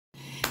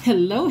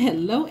Hello,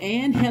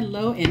 and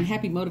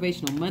happy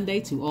Motivational Monday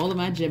to all of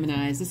my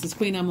Geminis. This is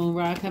Queen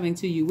Amun-Ra coming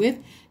to you with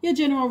your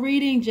general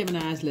reading.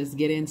 Geminis, let's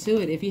get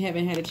into it. If you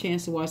haven't had a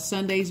chance to watch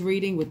Sunday's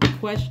reading with the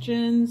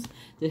questions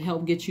to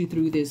help get you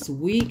through this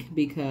week,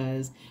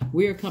 because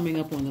we're coming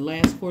up on the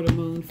last quarter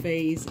moon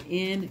phase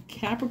in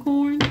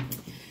Capricorn.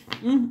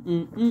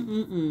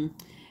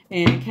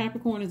 And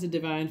Capricorn is a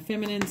divine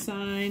feminine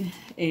sign,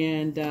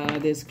 and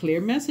there's clear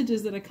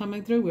messages that are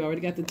coming through. We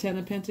already got the 10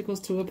 of Pentacles,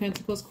 2 of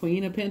Pentacles,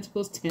 Queen of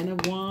Pentacles, 10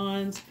 of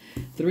Wands,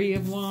 3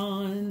 of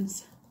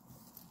Wands,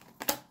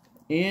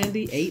 and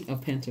the 8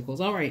 of Pentacles.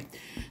 All right,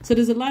 so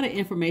there's a lot of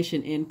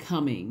information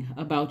incoming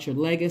about your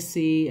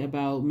legacy,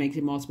 about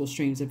making multiple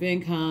streams of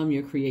income,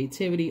 your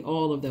creativity,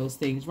 all of those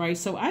things, right?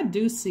 So I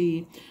do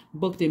see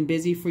booked and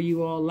busy for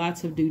you all,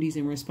 lots of duties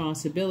and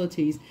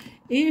responsibilities.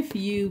 If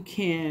you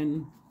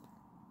can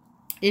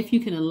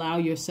allow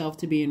yourself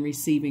to be in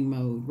receiving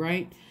mode,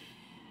 right?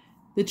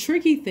 The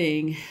tricky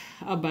thing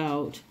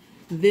about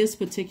this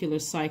particular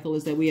cycle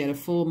is that we had a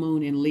full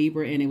moon in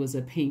Libra and it was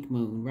a pink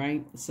moon,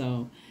 right?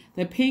 So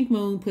the pink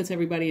moon puts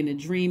everybody in a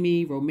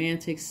dreamy,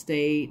 romantic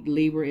state.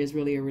 Libra is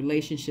really a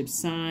relationship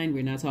sign.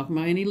 We're not talking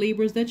about any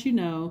Libras that you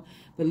know,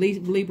 but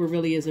Libra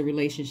really is a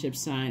relationship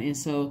sign. And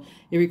so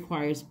it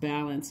requires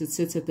balance. It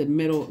sits at the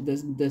middle,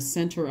 the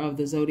center of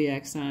the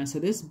Zodiac sign. So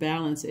this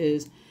balance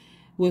is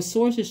what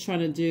Source is trying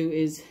to do,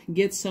 is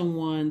get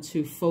someone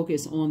to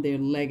focus on their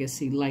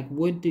legacy. Like,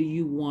 what do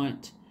you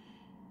want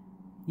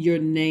your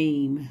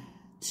name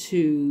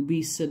to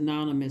be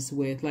synonymous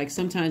with? Like,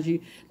 sometimes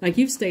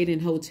you've stayed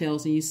in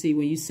hotels and you see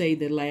when you say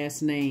the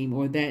last name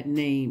or that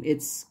name,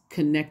 it's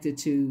connected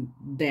to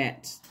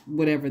that,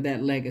 whatever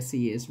that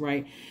legacy is,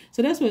 right?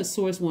 So that's what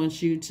Source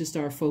wants you to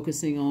start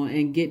focusing on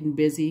and getting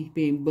busy,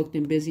 being booked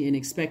and busy, and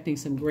expecting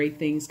some great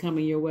things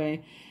coming your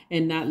way,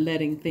 and not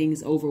letting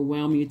things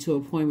overwhelm you to a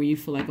point where you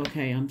feel like,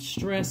 okay, I'm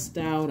stressed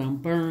out, I'm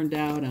burned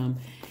out, I'm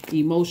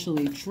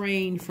emotionally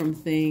drained from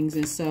things.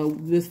 And so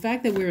the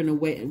fact that we're in a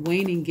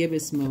waning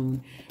gibbous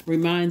moon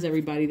reminds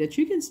everybody that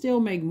you can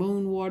still make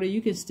moon water.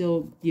 You can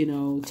still,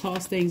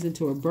 toss things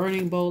into a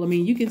burning bowl. I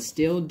mean, you can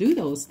still do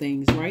those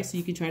things, right? So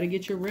you can try to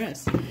get your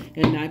rest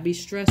and not be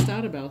stressed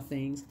out about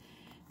things.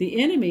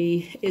 The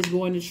enemy is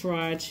going to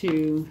try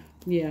to,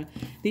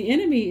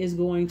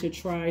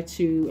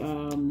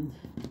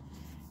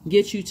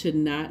 get you to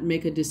not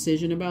make a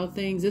decision about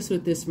things. This is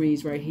what this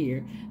means right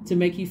here. To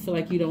make you feel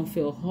like you don't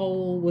feel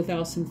whole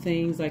without some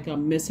things, like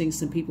I'm missing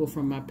some people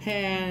from my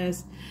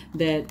past,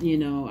 that,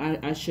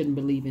 I shouldn't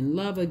believe in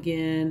love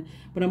again.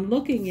 But I'm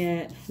looking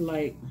at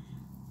like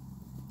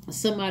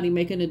somebody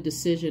making a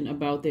decision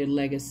about their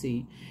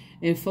legacy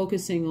and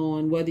focusing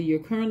on whether you're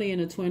currently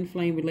in a twin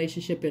flame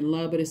relationship in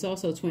love, but it's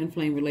also a twin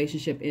flame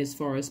relationship as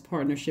far as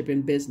partnership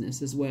in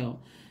business as well.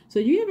 So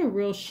you have a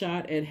real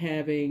shot at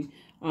having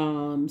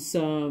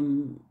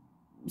some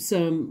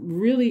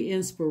really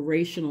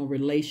inspirational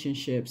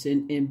relationships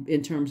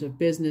in terms of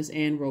business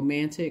and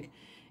romantic,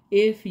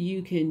 if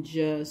you can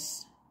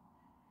just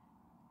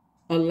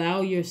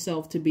allow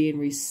yourself to be in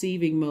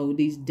receiving mode,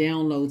 these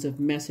downloads of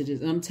messages.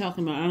 And I'm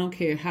talking about, I don't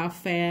care how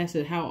fast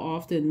and how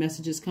often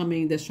messages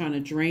coming that's trying to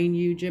drain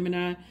you,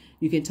 Gemini.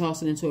 You can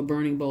toss it into a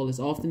burning bowl as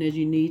often as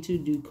you need to.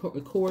 Do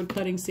a cord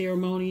cutting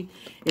ceremony.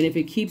 And if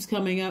it keeps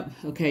coming up,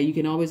 okay, you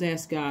can always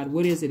ask God,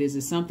 what is it? Is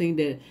it something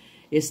that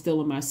is still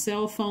on my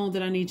cell phone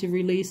that I need to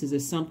release? Is it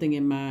something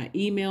in my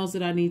emails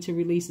that I need to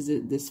release? Is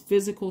it this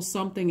physical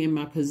something in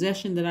my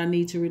possession that I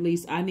need to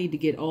release? I need to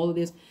get all of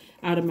this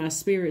out of my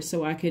spirit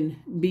so I can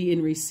be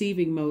in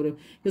receiving mode.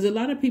 Because a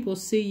lot of people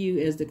see you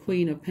as the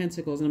Queen of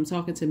Pentacles, and I'm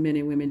talking to men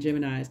and women,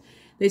 Geminis.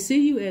 They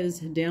see you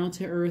as down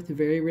to earth,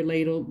 very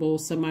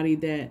relatable, somebody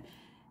that,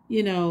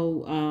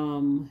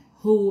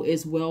 who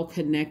is well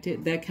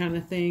connected, that kind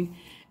of thing.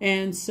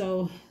 And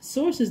so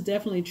Source is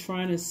definitely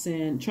trying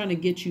to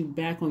get you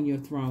back on your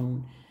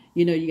throne.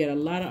 You got a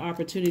lot of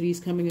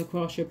opportunities coming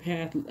across your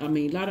path. I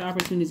mean, a lot of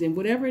opportunities in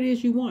whatever it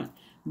is you want.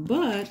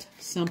 But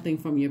something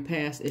from your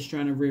past is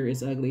trying to rear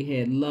its ugly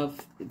head.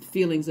 Love,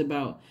 feelings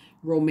about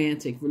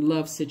romantic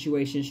love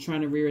situations trying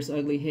to rear its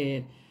ugly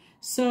head.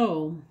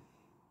 So,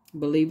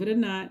 believe it or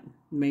not, it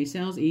may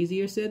sound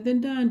easier said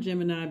than done,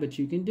 Gemini, but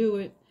you can do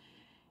it.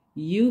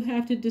 You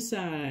have to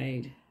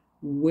decide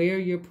where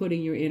you're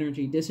putting your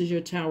energy. This is your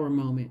tower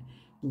moment.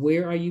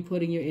 Where are you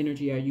putting your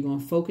energy? Are you going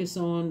to focus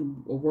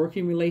on a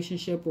working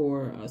relationship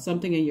or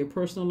something in your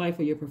personal life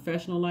or your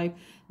professional life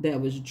that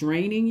was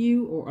draining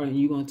you? Or are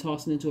you going to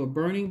toss it into a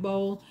burning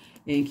bowl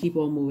and keep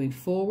on moving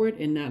forward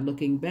and not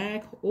looking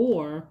back?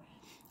 Or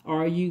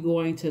are you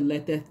going to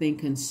let that thing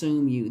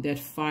consume you? That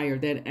fire,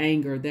 that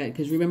anger,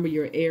 because remember,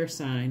 you're an air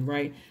sign,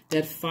 right?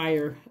 That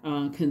fire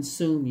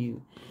consume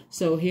you.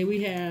 So here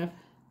we have,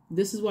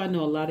 this is why I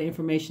know a lot of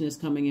information is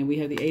coming in. We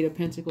have the 8 of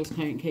Pentacles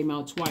came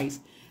out twice.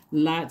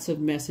 Lots of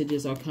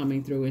messages are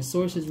coming through. And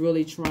Source is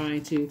really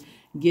trying to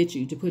get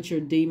you to put your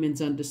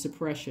demons under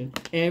suppression.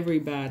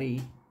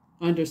 Everybody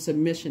under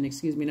submission,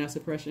 excuse me, not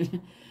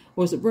suppression.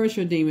 Or suppress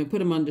your demon, put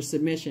them under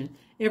submission.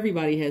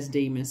 Everybody has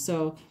demons.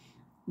 So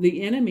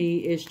the enemy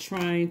is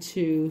trying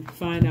to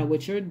find out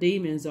what your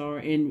demons are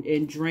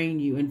and drain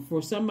you. And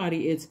for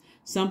somebody, it's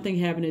something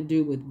having to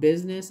do with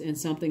business and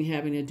something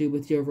having to do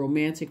with your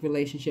romantic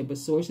relationship. But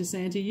source is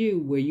saying to you,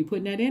 where you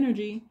putting that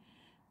energy,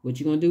 what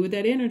you going to do with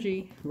that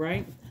energy,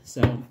 right?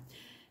 So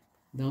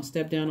don't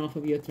step down off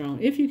of your throne.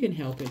 If you can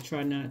help it,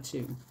 try not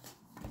to.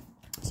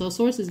 So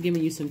source is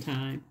giving you some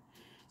time.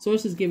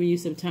 Source is giving you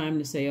some time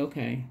to say,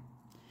 okay,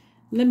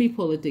 let me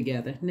pull it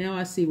together. Now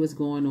I see what's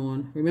going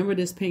on. Remember,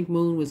 this pink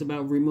moon was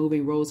about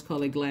removing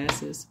rose-colored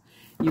glasses.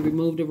 You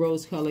remove the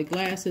rose-colored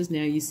glasses.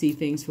 Now you see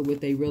things for what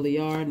they really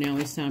are. Now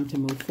it's time to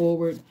move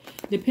forward.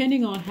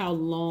 Depending on how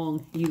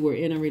long you were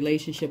in a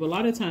relationship, a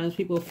lot of times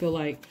people feel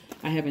like,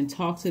 I haven't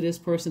talked to this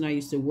person I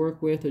used to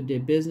work with or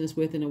did business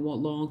with in a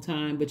long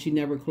time, but you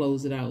never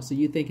close it out. So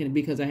you're thinking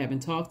because I haven't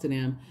talked to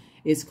them,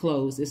 it's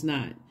closed. It's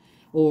not.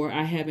 Or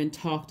I haven't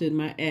talked to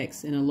my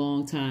ex in a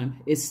long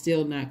time. It's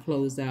still not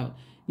closed out.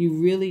 You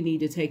really need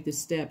to take the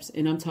steps.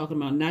 And I'm talking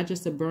about not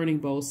just a burning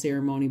bowl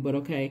ceremony, but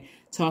okay,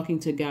 talking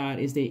to God.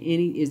 Is there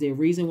a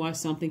reason why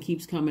something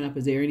keeps coming up?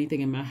 Is there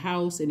anything in my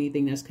house,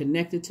 anything that's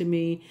connected to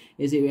me?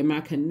 Am I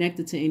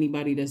connected to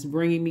anybody that's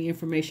bringing me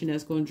information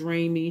that's going to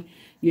drain me?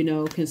 You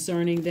know,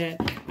 concerning that,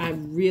 I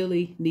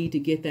really need to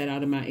get that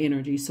out of my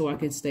energy so I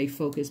can stay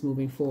focused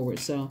moving forward.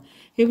 So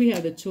here we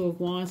have the Two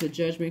of Wands, the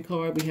Judgment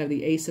card. We have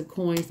the Ace of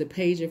Coins, the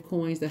Page of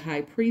Coins, the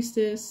High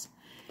Priestess,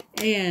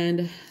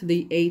 and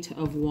the Eight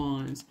of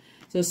Wands.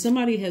 So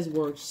somebody has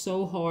worked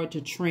so hard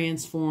to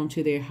transform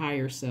to their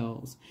higher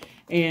selves.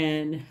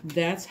 And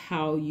that's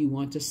how you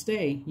want to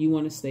stay. You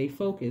want to stay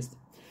focused.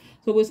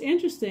 So what's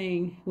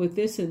interesting with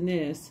this and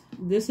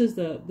this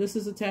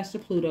is attached to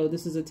Pluto.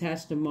 This is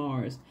attached to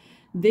Mars.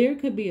 There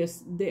could be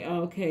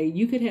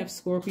you could have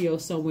Scorpio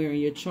somewhere in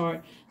your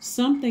chart.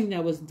 Something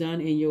that was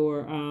done in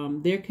your,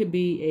 there could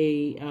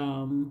be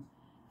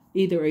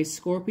either a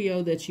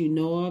Scorpio that you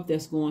know of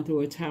that's going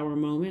through a tower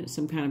moment,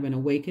 some kind of an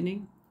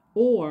awakening,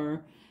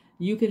 or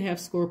you could have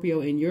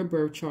Scorpio in your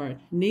birth chart.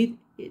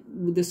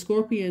 The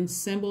scorpion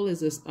symbol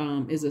is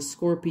a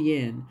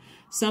scorpion.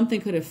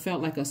 Something could have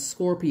felt like a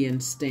scorpion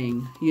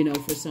sting, you know,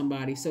 for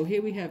somebody. So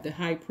here we have the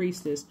High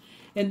Priestess,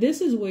 and this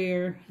is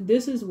where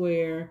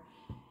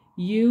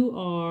you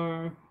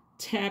are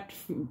tapped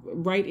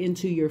right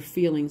into your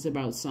feelings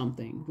about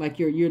something. Like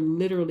you're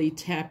literally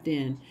tapped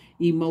in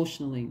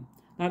emotionally.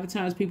 A lot of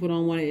times people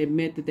don't want to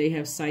admit that they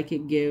have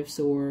psychic gifts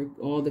or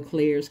all the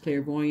clairs,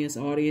 clairvoyance,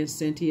 audience,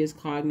 sentience,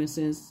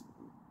 cognizance,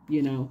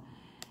 you know,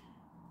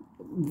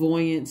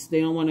 voyance. They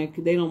don't want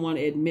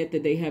to admit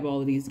that they have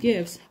all of these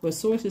gifts. But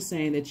Source is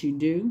saying that you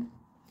do.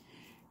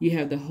 You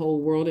have the whole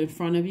world in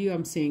front of you.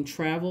 I'm seeing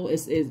travel.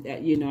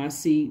 You know, I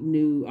see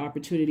new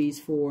opportunities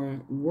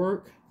for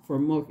work, for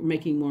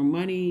making more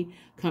money,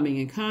 coming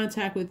in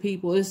contact with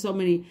people. There's so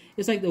many.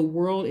 It's like the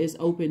world is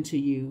open to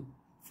you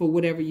for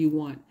whatever you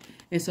want.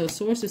 And so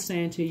Source is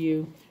saying to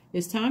you,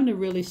 it's time to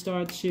really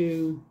start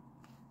to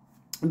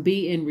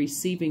be in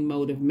receiving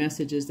mode of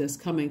messages that's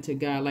coming to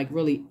God. Like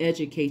really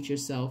educate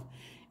yourself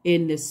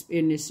in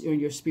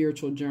your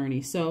spiritual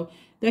journey. So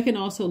that can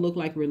also look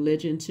like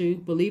religion too.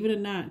 Believe it or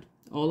not,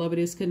 all of it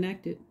is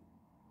connected.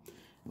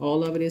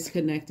 All of it is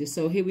connected.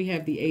 So here we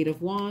have the Eight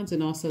of Wands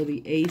and also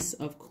the Ace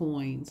of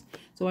Coins.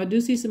 So I do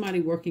see somebody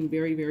working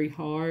very, very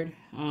hard.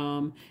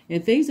 And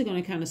things are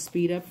going to kind of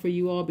speed up for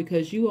you all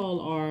because you all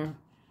are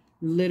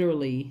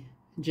literally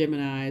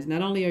Geminis.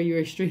 Not only are you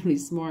extremely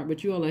smart,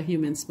 but you all are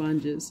human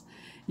sponges.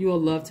 You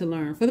all love to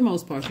learn. For the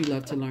most part, you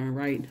love to learn,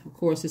 right? Of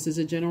course, this is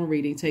a general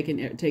reading,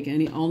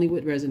 taking only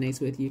what resonates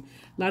with you.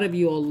 A lot of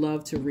you all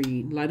love to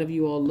read. A lot of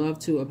you all love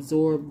to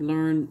absorb,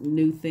 learn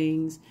new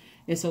things.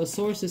 And so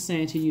Source is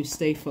saying to you,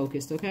 stay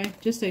focused, okay?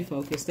 Just stay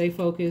focused. Stay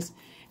focused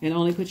and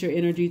only put your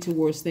energy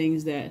towards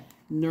things that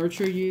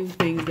nurture you,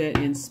 things that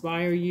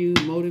inspire you,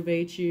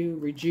 motivate you,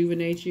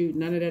 rejuvenate you,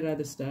 none of that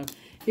other stuff.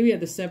 Here we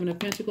have the Seven of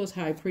Pentacles,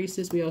 High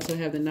Priestess. We also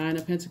have the Nine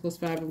of Pentacles,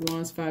 Five of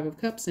Wands, Five of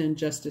Cups, and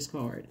Justice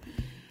card.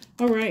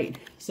 All right,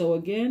 so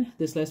again,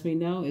 this lets me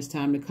know it's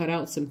time to cut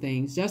out some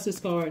things. Justice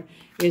card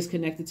is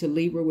connected to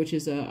Libra, which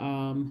is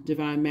a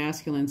divine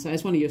masculine sign.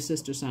 It's one of your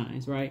sister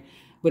signs, right?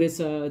 But it's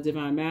a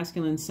divine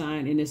masculine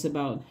sign, and it's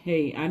about,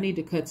 hey, I need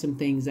to cut some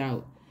things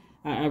out.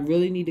 I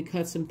really need to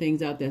cut some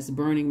things out that's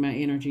burning my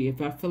energy.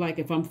 If I feel like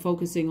if I'm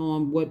focusing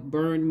on what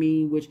burned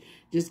me, which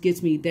just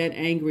gets me that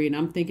angry, and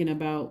I'm thinking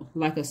about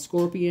like a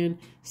scorpion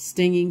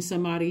stinging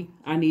somebody,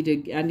 I need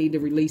to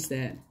release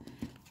that.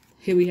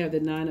 Here we have the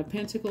Nine of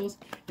Pentacles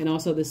and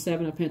also the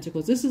Seven of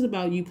Pentacles. This is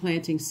about you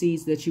planting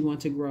seeds that you want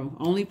to grow.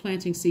 Only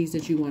planting seeds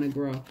that you want to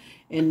grow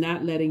and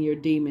not letting your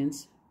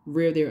demons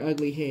rear their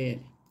ugly head.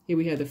 Here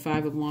we have the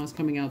Five of Wands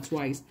coming out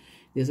twice.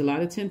 There's a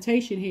lot of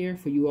temptation here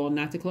for you all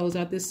not to close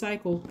out this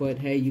cycle, but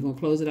hey, you're going to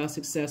close it out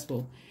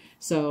successful.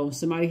 So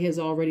somebody has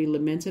already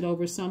lamented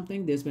over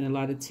something. There's been a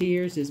lot of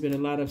tears. There's been a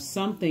lot of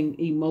something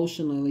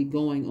emotionally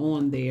going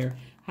on there.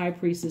 High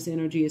Priestess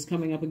energy is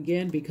coming up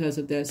again because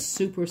of that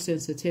super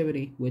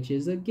sensitivity, which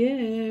is a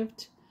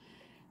gift.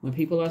 When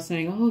people are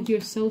saying, oh,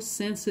 you're so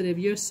sensitive,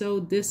 you're so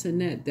this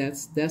and that,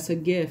 that's a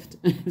gift.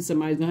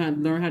 Somebody's going to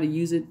learn how to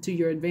use it to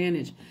your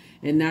advantage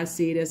and not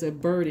see it as a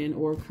burden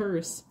or a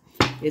curse.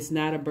 It's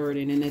not a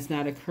burden and it's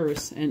not a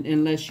curse, and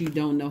unless you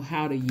don't know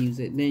how to use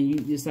it. Then you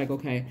just like,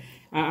 okay,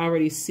 I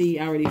already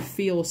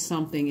feel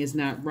something is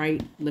not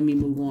right. Let me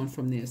move on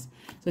from this.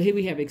 So here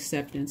we have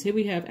acceptance. Here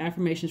we have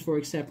affirmations for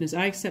acceptance.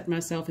 I accept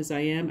myself as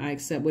I am. I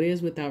accept what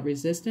is without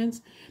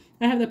resistance.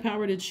 I have the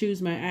power to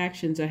choose my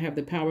actions. I have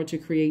the power to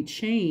create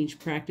change.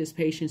 Practice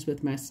patience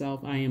with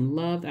myself. I am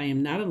loved. I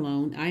am not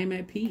alone. I am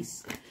at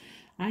peace.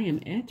 I am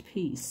at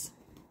peace.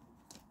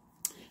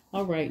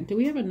 All right. Do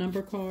we have a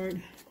number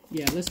card?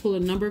 Yeah, let's pull a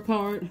number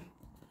card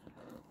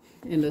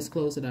and let's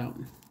close it out.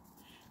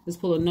 Let's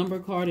pull a number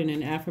card and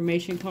an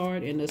affirmation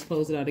card and let's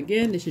close it out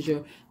again. This is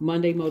your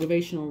Monday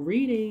motivational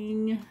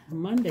reading.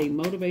 Monday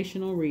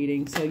motivational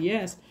reading. So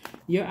yes,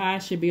 your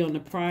eyes should be on the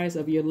prize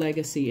of your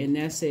legacy, and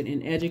that's it.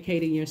 And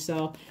educating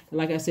yourself.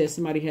 Like I said,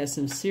 somebody has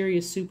some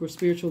serious super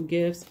spiritual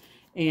gifts,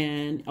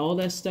 and all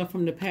that stuff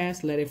from the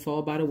past, let it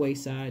fall by the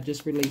wayside.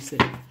 Just release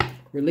it.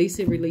 Release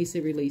it, release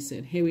it, release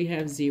it. Here we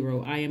have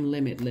 0. I am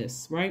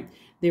limitless, right?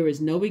 There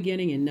is no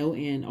beginning and no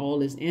end.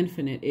 All is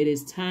infinite. It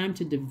is time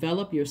to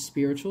develop your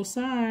spiritual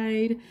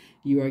side.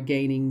 You are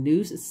gaining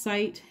new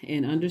sight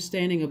and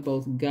understanding of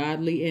both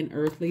godly and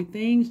earthly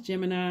things,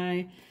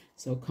 Gemini.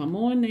 So come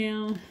on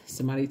now.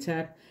 Somebody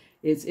tap.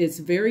 It's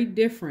very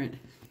different.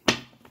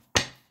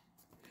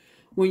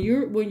 When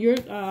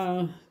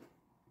you're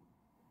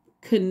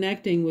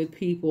connecting with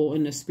people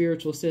in the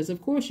spiritual sense,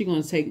 of course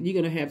you're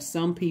gonna have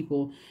some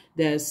people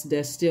that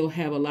still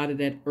have a lot of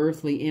that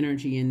earthly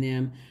energy in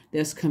them,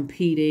 that's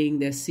competing,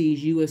 that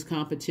sees you as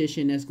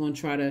competition, that's going to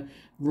try to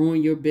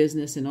ruin your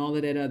business and all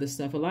of that other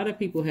stuff. A lot of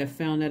people have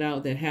found that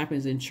out. That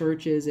happens in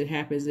churches, it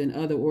happens in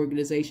other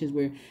organizations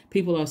where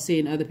people are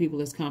seeing other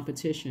people as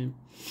competition.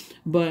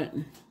 But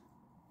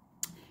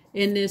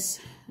in this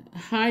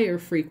higher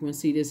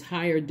frequency, this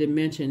higher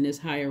dimension, this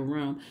higher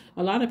realm,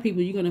 a lot of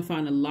people, you're going to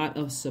find a lot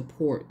of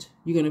support.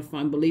 You're going to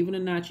find, believe it or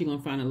not, you're going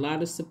to find a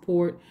lot of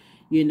support,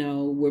 you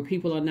know, where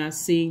people are not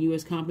seeing you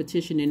as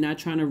competition and not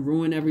trying to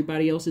ruin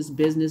everybody else's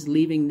business,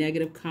 leaving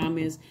negative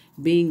comments,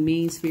 being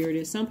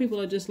mean-spirited. Some people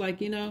are just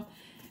like, you know,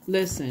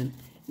 listen,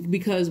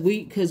 because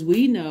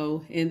we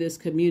know in this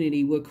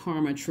community what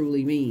karma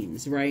truly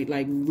means, right?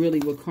 Like really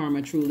what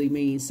karma truly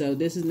means. So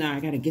this is not, I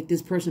got to get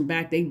this person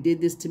back. They did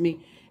this to me.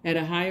 At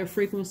a higher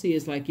frequency,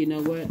 it's like, you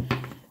know what?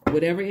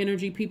 Whatever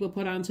energy people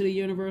put out into the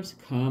universe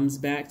comes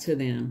back to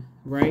them,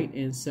 right?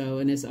 And so,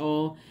 and it's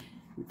all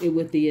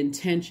with the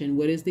intention.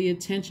 What is the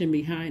intention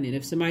behind it?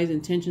 If somebody's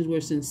intentions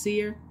were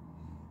sincere,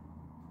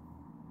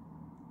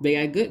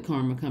 they got good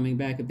karma coming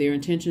back. If their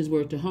intentions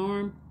were to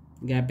harm,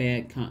 got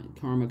bad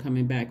karma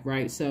coming back,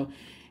 right? So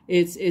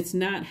it's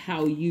not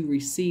how you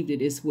received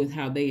it, it's with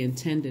how they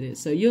intended it.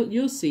 So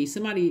you'll see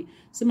somebody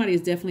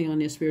is definitely on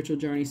their spiritual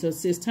journey. So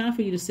it's time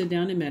for you to sit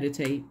down and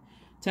meditate.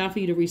 Time for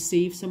you to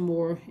receive some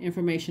more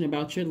information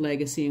about your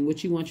legacy and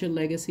what you want your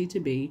legacy to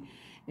be.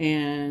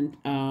 And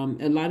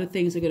a lot of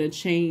things are going to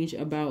change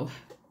about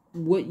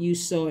what you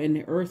saw in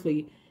an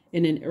earthly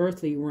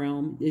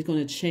realm. Is going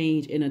to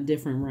change in a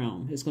different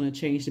realm. It's going to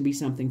change to be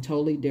something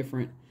totally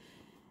different.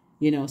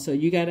 You know, so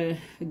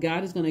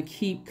God is going to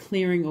keep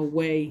clearing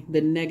away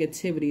the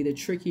negativity, the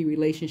tricky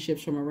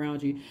relationships from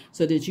around you,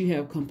 so that you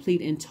have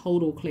complete and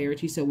total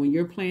clarity. So when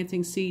you're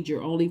planting seeds,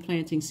 you're only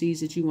planting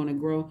seeds that you want to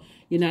grow.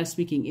 You're not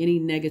speaking any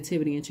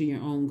negativity into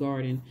your own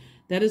garden.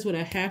 That is what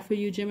I have for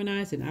you,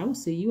 Geminis, and I will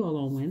see you all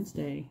on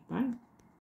Wednesday. Bye.